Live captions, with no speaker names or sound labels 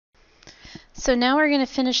So now we're going to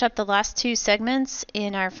finish up the last two segments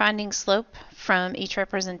in our finding slope from each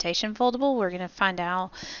representation foldable. We're going to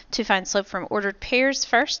find slope from ordered pairs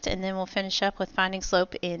first, and then we'll finish up with finding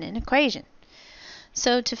slope in an equation.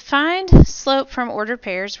 So to find slope from ordered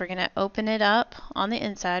pairs, we're going to open it up on the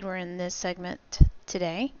inside. We're in this segment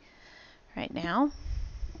today, right now.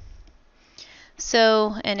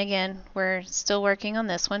 So, and again, we're still working on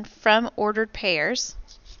this one, from ordered pairs.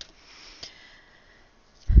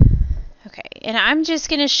 Okay, and I'm just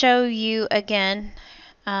going to show you again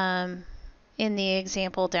in the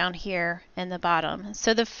example down here in the bottom.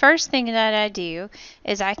 So the first thing that I do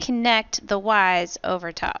is I connect the y's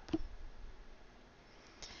over top.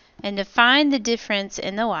 And to find the difference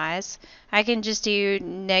in the y's, I can just do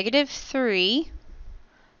 -3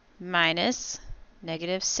 minus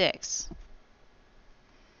 -6.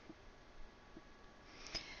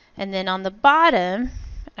 And then on the bottom,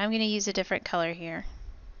 I'm going to use a different color here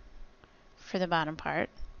for the bottom part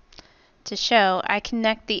to show I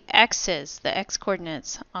connect the x's, the x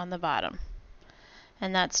coordinates on the bottom.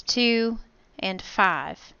 And that's 2 and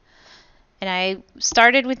 5. And I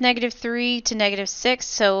started with -3 to -6,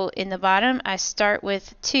 so in the bottom I start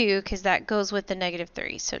with 2 because that goes with the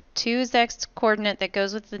 -3. So 2 is the x coordinate that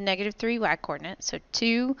goes with the -3 y coordinate. So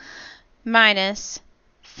 2 minus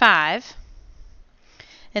 5.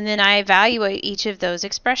 And then I evaluate each of those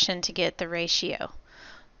expressions to get the ratio.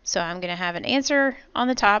 So I'm going to have an answer on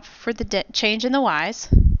the top for the change in the y's,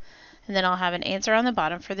 and then I'll have an answer on the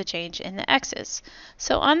bottom for the change in the x's.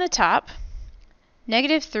 So on the top,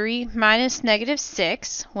 -3 minus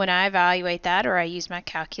 -6, when I evaluate that or I use my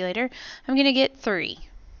calculator, I'm going to get 3.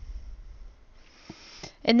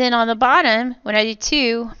 And then on the bottom, when I do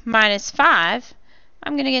 2 minus 5,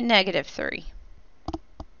 I'm going to get -3.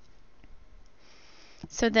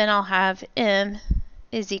 So then I'll have m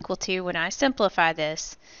is equal to, when I simplify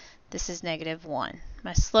this, this is -1.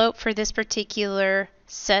 My slope for this particular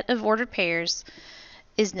set of ordered pairs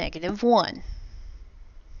is -1.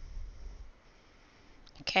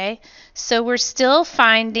 Okay, so we're still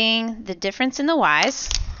finding the difference in the y's.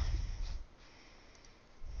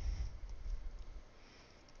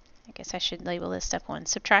 I guess I should label this step 1.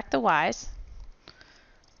 Subtract the y's.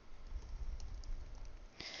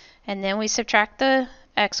 And then we subtract the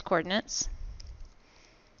x coordinates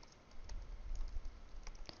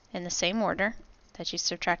in the same order that you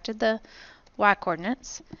subtracted the y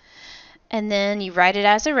coordinates. And then you write it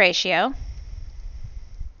as a ratio.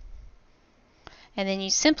 And then you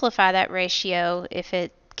simplify that ratio. If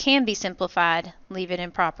it can be simplified, leave it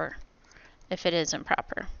improper if it is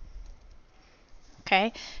improper.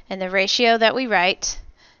 Okay? And the ratio that we write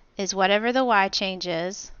is whatever the y change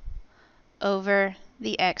is over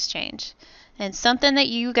the x change. And something that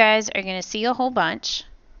you guys are going to see a whole bunch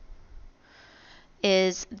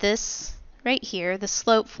is this right here, the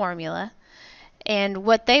slope formula. And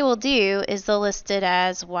what they will do is they'll list it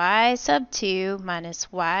as y sub 2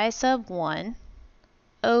 minus y sub 1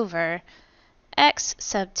 over x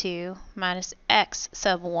sub 2 minus x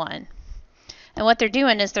sub 1. And what they're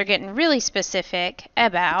doing is they're getting really specific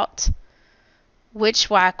about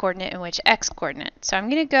which y coordinate and which x coordinate. So I'm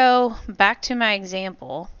going to go back to my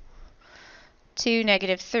example to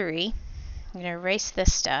 -3. I'm going to erase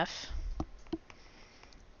this stuff.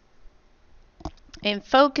 And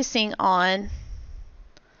focusing on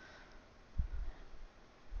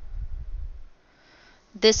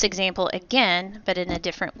this example again, but in a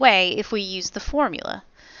different way if we use the formula.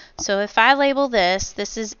 So if I label this,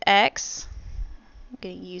 this is x. I'm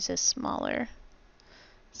going to use a smaller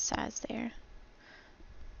size there.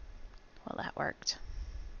 Well, that worked.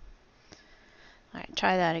 All right,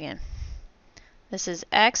 try that again. This is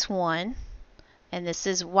x1, and this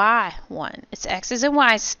is y1. It's x's and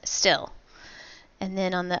y's still. And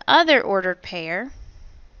then on the other ordered pair,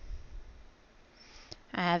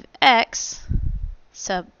 I have x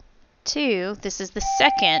sub 2. This is the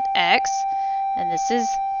second x, and this is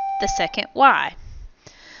the second y.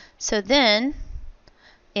 So then,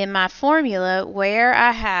 in my formula, where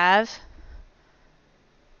I have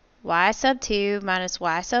y sub 2 minus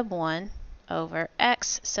y sub 1 over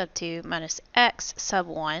x sub 2 minus x sub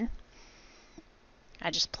 1,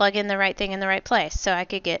 I just plug in the right thing in the right place. So I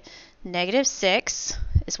could get -6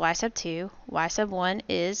 is y sub 2, y sub 1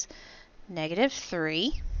 is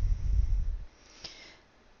 -3.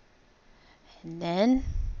 And then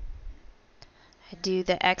I do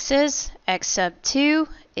the x's. X sub 2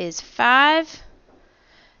 is 5.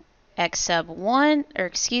 X sub 1, or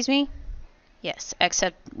excuse me, yes, x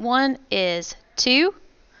sub 1 is 2.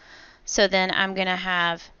 So then I'm going to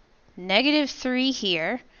have -3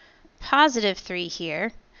 here, +3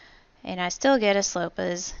 here, And I still get a slope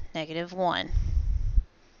as -1.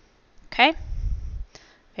 Okay?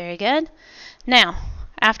 Very good. Now,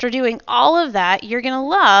 after doing all of that, you're going to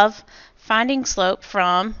love finding slope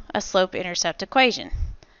from a slope-intercept equation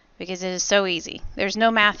because it is so easy. There's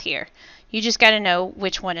no math here. You just got to know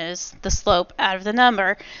which one is the slope out of the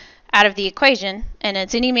number, out of the equation, and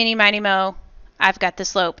it's any, miny, miny, mo. I've got the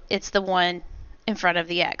slope. It's the one in front of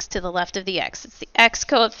the x, to the left of the x. It's the x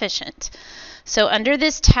coefficient. So under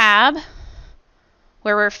this tab,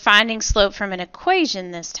 where we're finding slope from an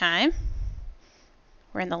equation this time,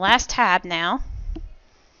 we're in the last tab now.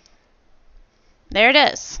 There it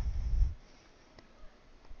is.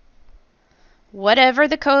 Whatever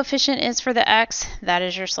the coefficient is for the x, that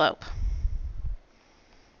is your slope.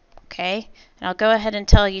 Okay, and I'll go ahead and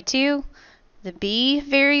tell you too, the b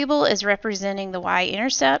variable is representing the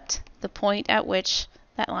y-intercept, the point at which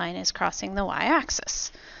that line is crossing the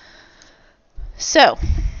y-axis. So,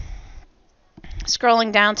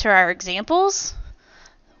 scrolling down to our examples,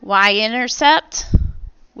 y-intercept,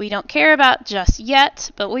 we don't care about just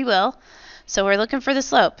yet, but we will. So we're looking for the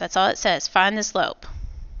slope. That's all it says. Find the slope.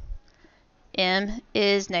 M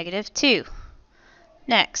is -2.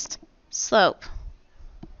 Next, slope.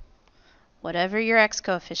 Whatever your x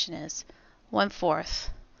coefficient is, 1/4.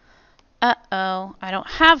 Uh-oh, I don't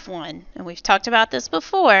have one. And we've talked about this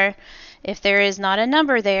before. If there is not a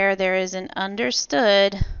number there, there is an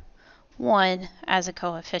understood 1 as a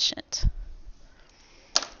coefficient.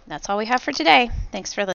 That's all we have for today. Thanks for listening.